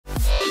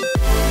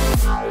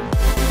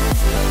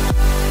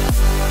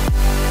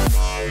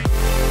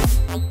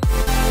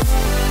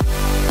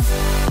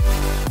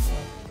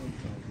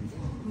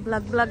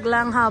Vlog-vlog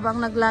lang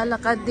habang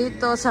naglalakad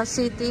dito sa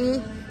city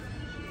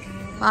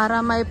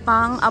para may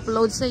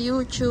pang-upload sa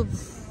YouTube.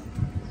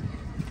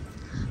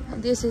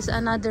 This is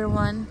another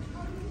one.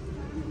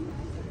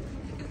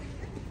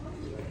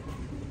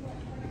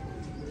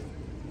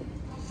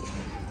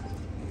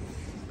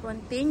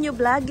 Continue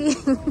vlogging.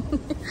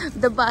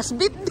 The bus.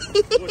 Beep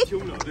beep.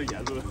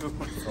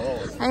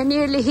 I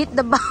nearly hit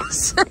the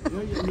bus.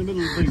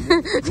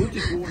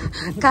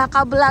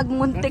 Kaka-vlog,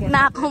 muntik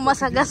na ako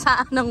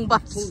masagasaan ng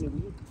bus.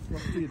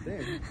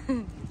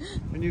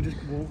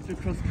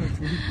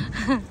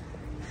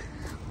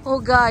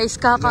 Oh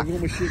guys,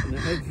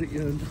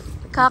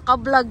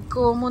 kaka-vlog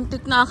ko,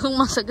 muntik na akong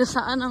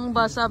masagasaan ng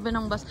bus. Sabi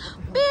ng bus,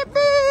 beep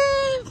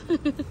beep.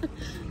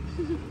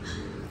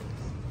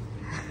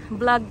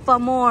 Vlog pa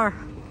more.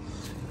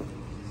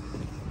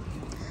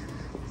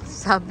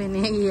 Sabi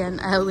ni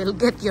Ian, I will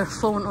get your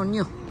phone on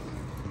you.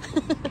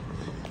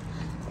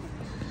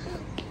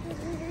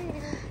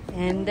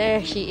 And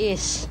there she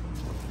is.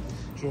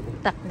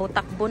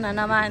 Takbo-takbo na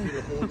naman.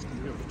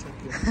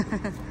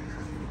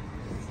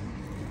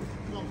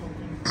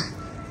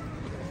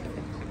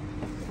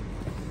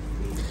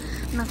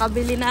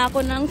 Nakabili na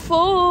ako ng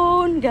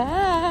phone,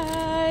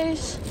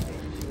 guys.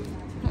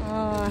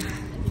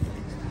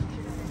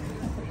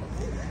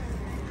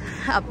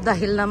 Up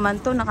dahil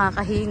naman to,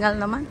 nakakahingal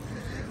naman.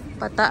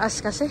 Pataas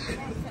kasi.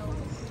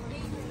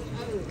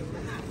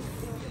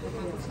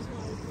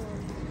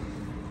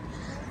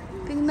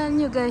 Tingnan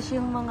nyo guys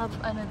yung mga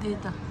ano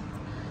dito.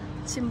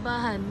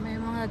 Simbahan, may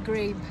mga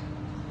grave.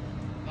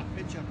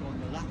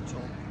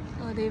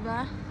 Oh,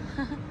 diba?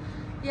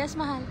 Yes,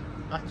 mahal.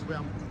 That's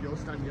where you're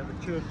standing at the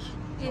church.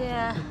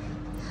 Yeah.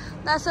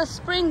 That's a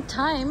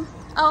springtime.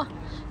 Oh,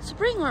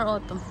 spring or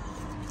autumn?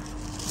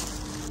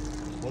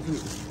 Wasn't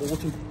it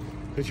autumn?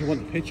 Because you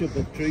want a picture of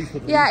the trees for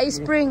the Yeah, it's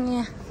spring,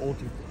 yeah.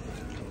 Autumn.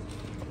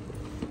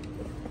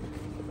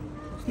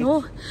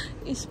 No,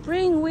 it's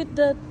spring with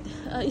the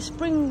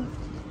spring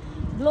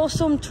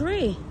blossom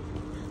tree.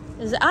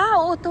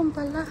 Autumn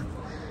pala.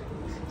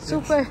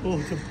 Super,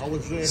 Autumn, I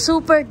was there.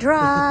 super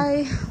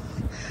dry.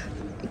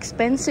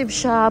 Expensive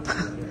shop.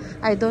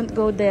 I don't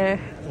go there.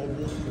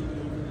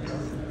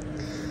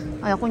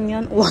 Ayoko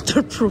niyan,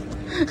 waterproof.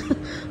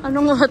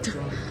 Anong water?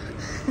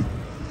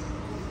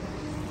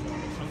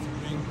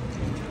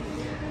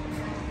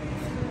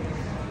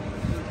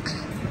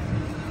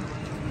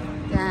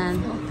 Yan.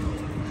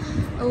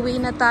 Uwi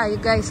na tayo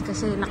guys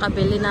kasi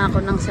nakabili na ako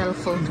ng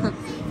cellphone.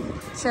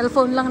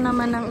 Cellphone lang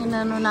naman ang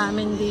inano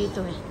namin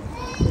dito eh.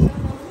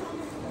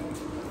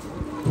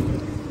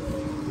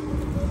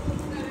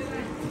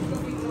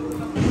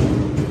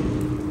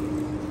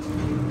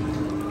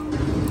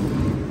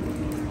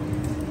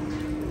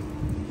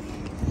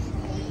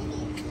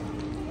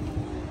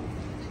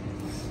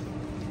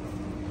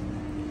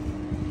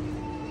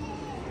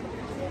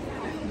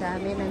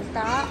 Dami ng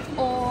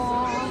tao.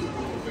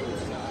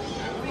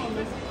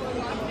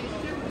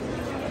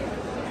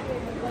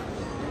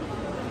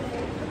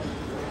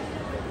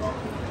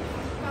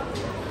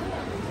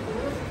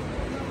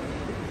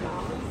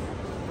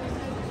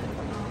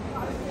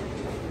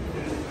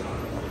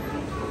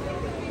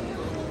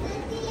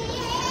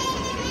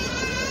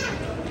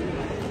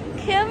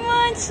 Come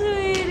on,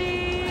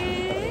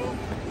 sweetie.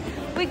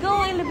 We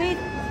go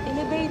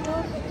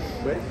elevator.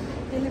 Where?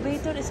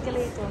 Elevator,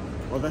 escalator.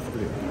 Oh, that's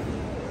good.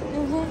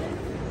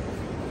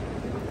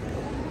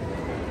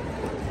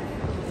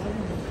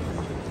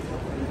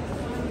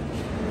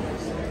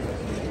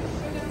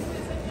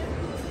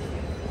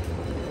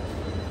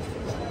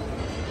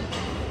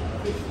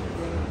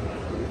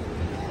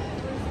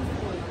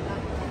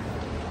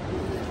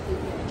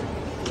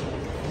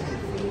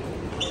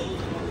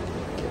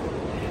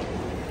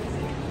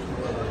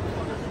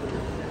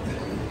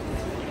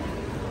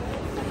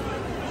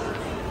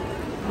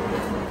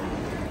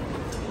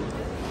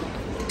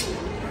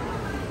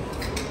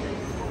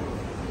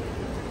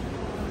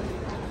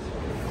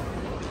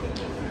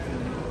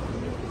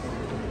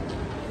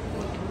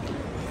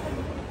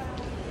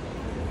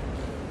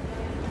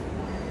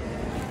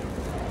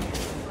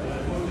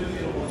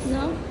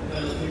 No?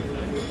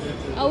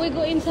 Are we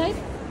go inside?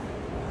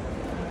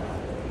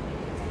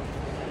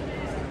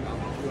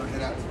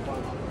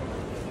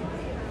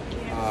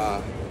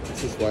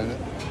 This is why not?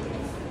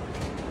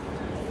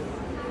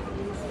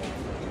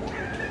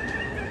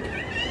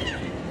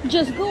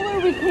 Just go where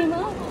we came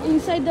out,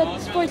 inside the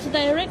Sports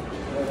Direct.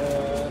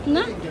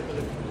 No?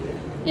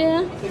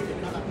 Yeah.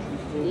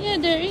 Yeah,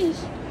 there is.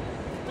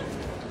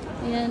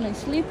 Ayan,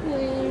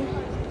 nag-sleepwear.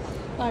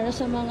 Para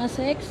sa mga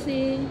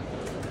sexy.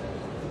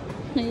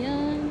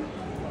 Ayan.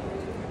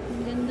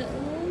 Ang ganda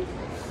oh.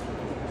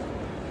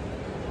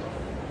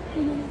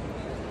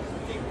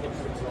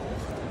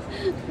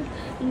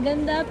 Ang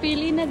ganda.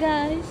 Pili na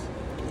guys.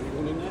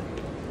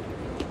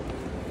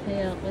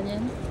 Ayoko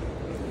niyan.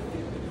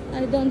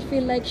 I don't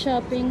feel like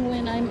shopping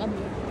when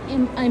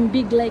I'm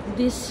big like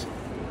this.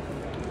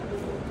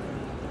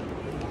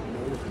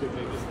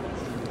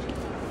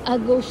 I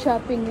go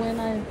shopping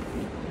when I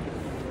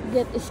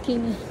get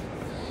skinny.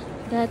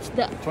 That's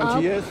the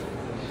 20 years?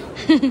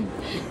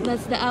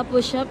 That's the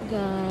apple shop,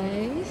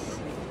 guys.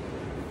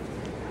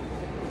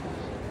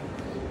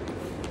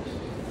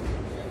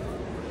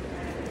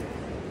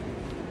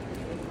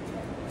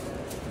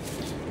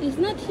 It's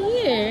not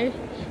here.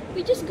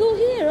 We just go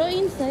here or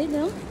inside,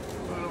 no?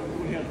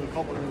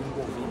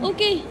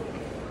 Okay.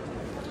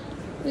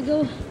 We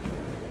go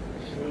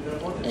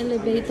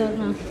elevator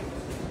now.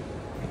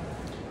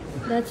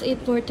 That's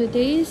it for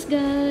today's,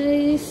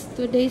 guys.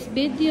 Today's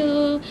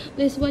video.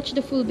 Please watch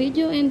the full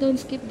video and don't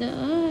skip the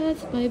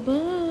ads. Bye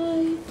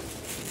bye.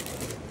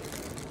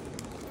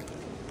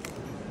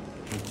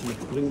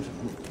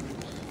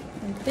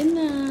 Open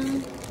na.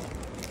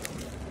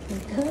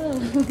 Go.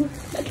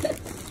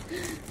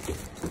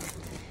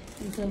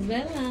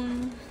 Isabella.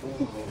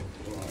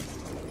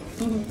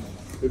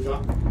 Good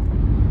job.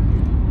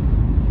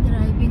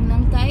 Driving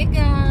lang tayo,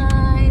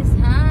 guys.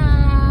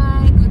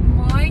 Hi. Good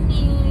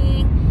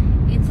morning.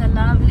 It's a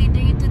lovely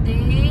day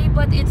today,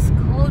 but it's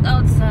cold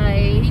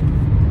outside.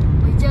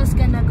 We're just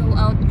gonna go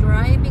out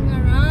driving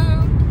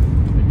around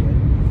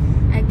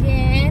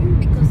again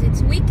because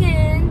it's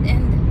weekend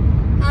and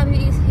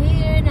Abby is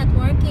here, not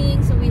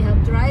working, so we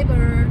have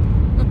driver.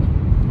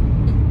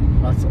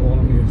 That's all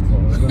I'm used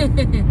for, isn't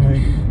it?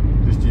 Hey,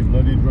 just your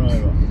bloody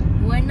driver.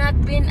 We're not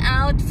been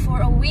out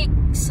for a week,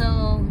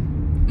 so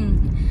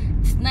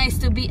it's nice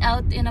to be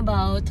out and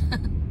about.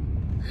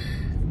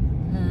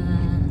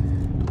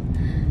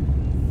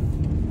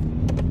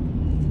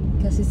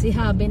 Kasi si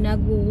Habi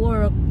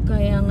nag-work,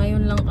 kaya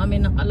ngayon lang kami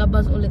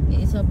nakalabas ulit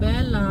ni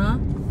Isabella.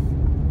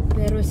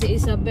 Pero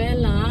si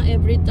Isabella,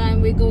 every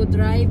time we go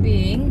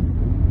driving,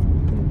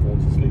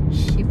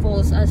 she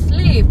falls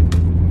asleep.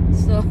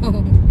 So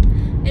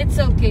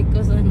it's okay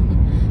kasi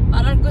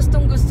parang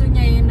gustong-gusto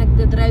niya yung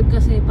nagda-drive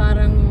kasi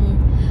parang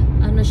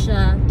ano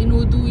siya,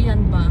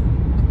 tinuduyan ba.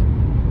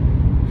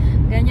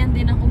 Ganyan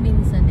din ako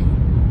minsan eh.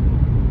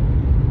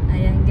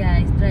 Ayan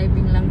guys,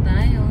 driving lang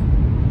tayo.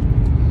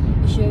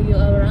 I-show you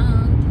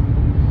around.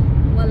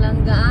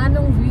 Walang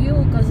gaanong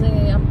view kasi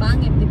ang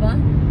pangit, di ba?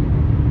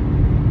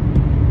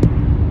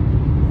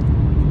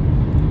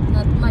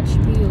 Not much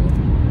view.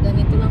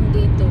 Ganito lang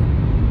dito.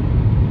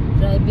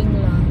 Driving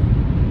lang.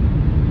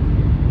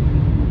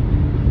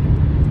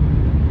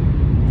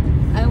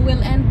 I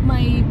will end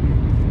my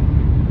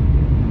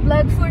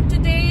vlog for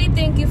today.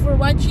 Thank you for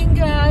watching,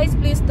 guys.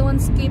 Please don't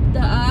skip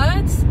the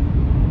ads.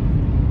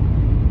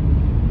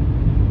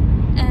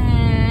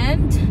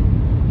 And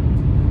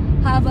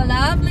have a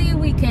lovely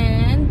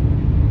weekend.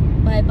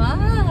 Bye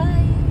bye.